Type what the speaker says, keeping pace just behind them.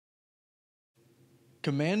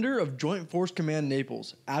Commander of Joint Force Command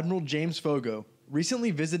Naples, Admiral James Foggo, recently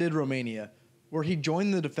visited Romania, where he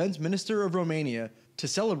joined the Defense Minister of Romania to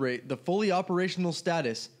celebrate the fully operational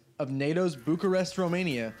status of NATO's Bucharest,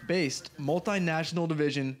 Romania-based multinational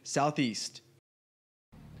division Southeast.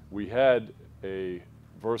 We had a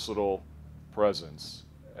versatile presence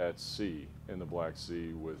at sea in the Black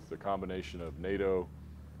Sea with the combination of NATO,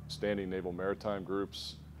 standing naval maritime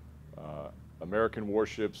groups, American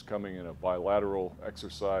warships coming in a bilateral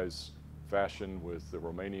exercise fashion with the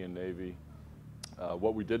Romanian Navy.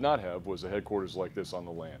 What we did not have was a headquarters like this on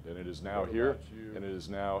the land, and it is now here, and it is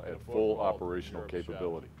now at full operational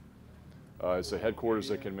capability. It's a headquarters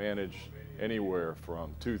that can manage anywhere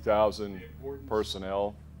from 2,000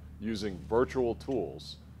 personnel using virtual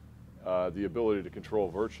tools, the ability to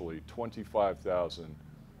control virtually 25,000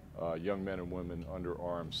 young men and women under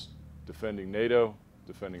arms, defending NATO,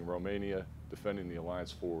 defending Romania, defending the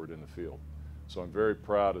alliance forward in the field. So I'm very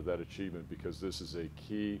proud of that achievement because this is a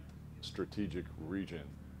key strategic region,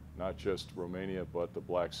 not just Romania, but the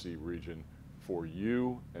Black Sea region for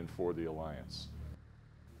you and for the alliance.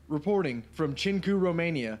 Reporting from Cincu,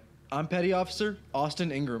 Romania, I'm Petty Officer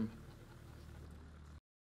Austin Ingram.